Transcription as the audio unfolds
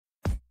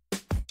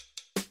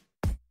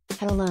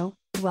Hello,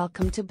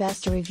 welcome to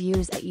Best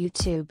Reviews at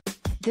YouTube.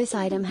 This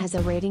item has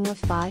a rating of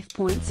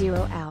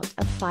 5.0 out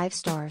of 5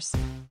 stars.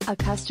 A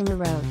customer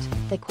wrote,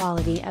 "The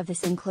quality of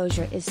this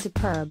enclosure is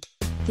superb.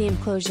 The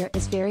enclosure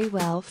is very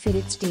well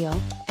fitted steel,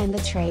 and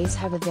the trays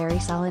have a very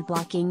solid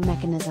blocking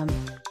mechanism.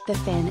 The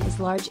fan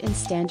is large and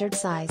standard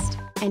sized,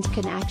 and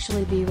can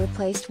actually be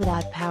replaced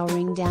without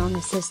powering down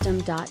the system.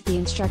 The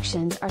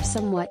instructions are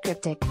somewhat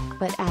cryptic,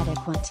 but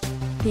adequate.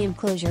 The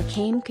enclosure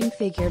came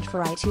configured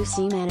for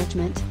I2C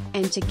management,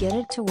 and to get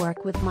it to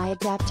work with my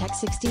Adaptec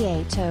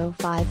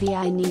 6805V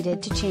I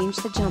needed to change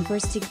the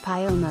jumper's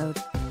TIGPIO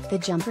mode. The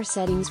jumper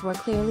settings were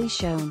clearly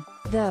shown,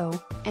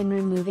 though, and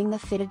removing the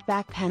fitted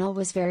back panel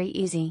was very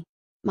easy.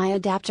 My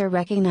adapter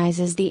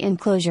recognizes the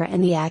enclosure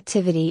and the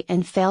activity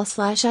and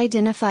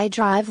fail/identify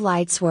drive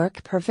lights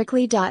work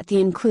perfectly.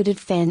 The included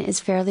fan is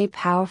fairly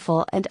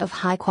powerful and of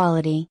high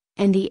quality,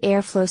 and the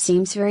airflow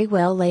seems very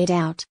well laid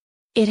out.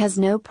 It has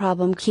no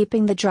problem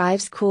keeping the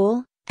drives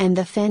cool, and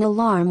the fan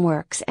alarm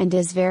works and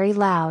is very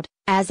loud,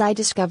 as I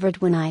discovered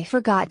when I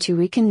forgot to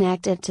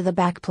reconnect it to the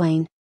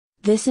backplane.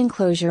 This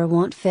enclosure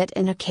won't fit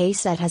in a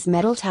case that has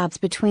metal tabs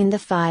between the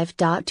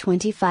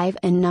 5.25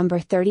 and number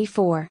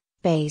 34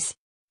 bays.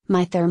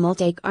 My thermal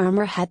take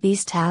armor had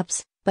these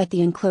tabs, but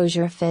the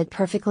enclosure fit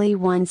perfectly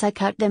once I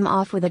cut them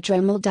off with a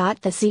Dremel.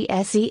 The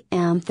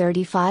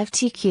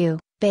CSE-M35TQ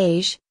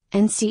beige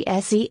and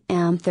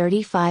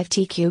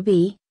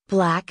CSE-M35TQB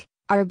black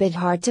are a bit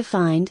hard to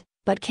find,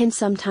 but can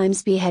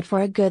sometimes be had for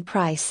a good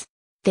price.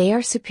 They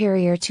are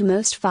superior to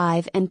most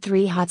 5 and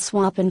 3 hot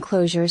swap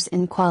enclosures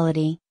in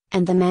quality,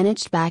 and the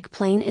managed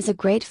backplane is a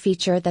great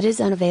feature that is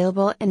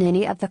unavailable in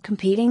any of the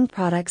competing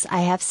products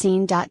I have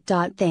seen.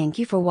 Thank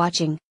you for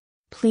watching.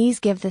 Please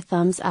give the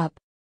thumbs up,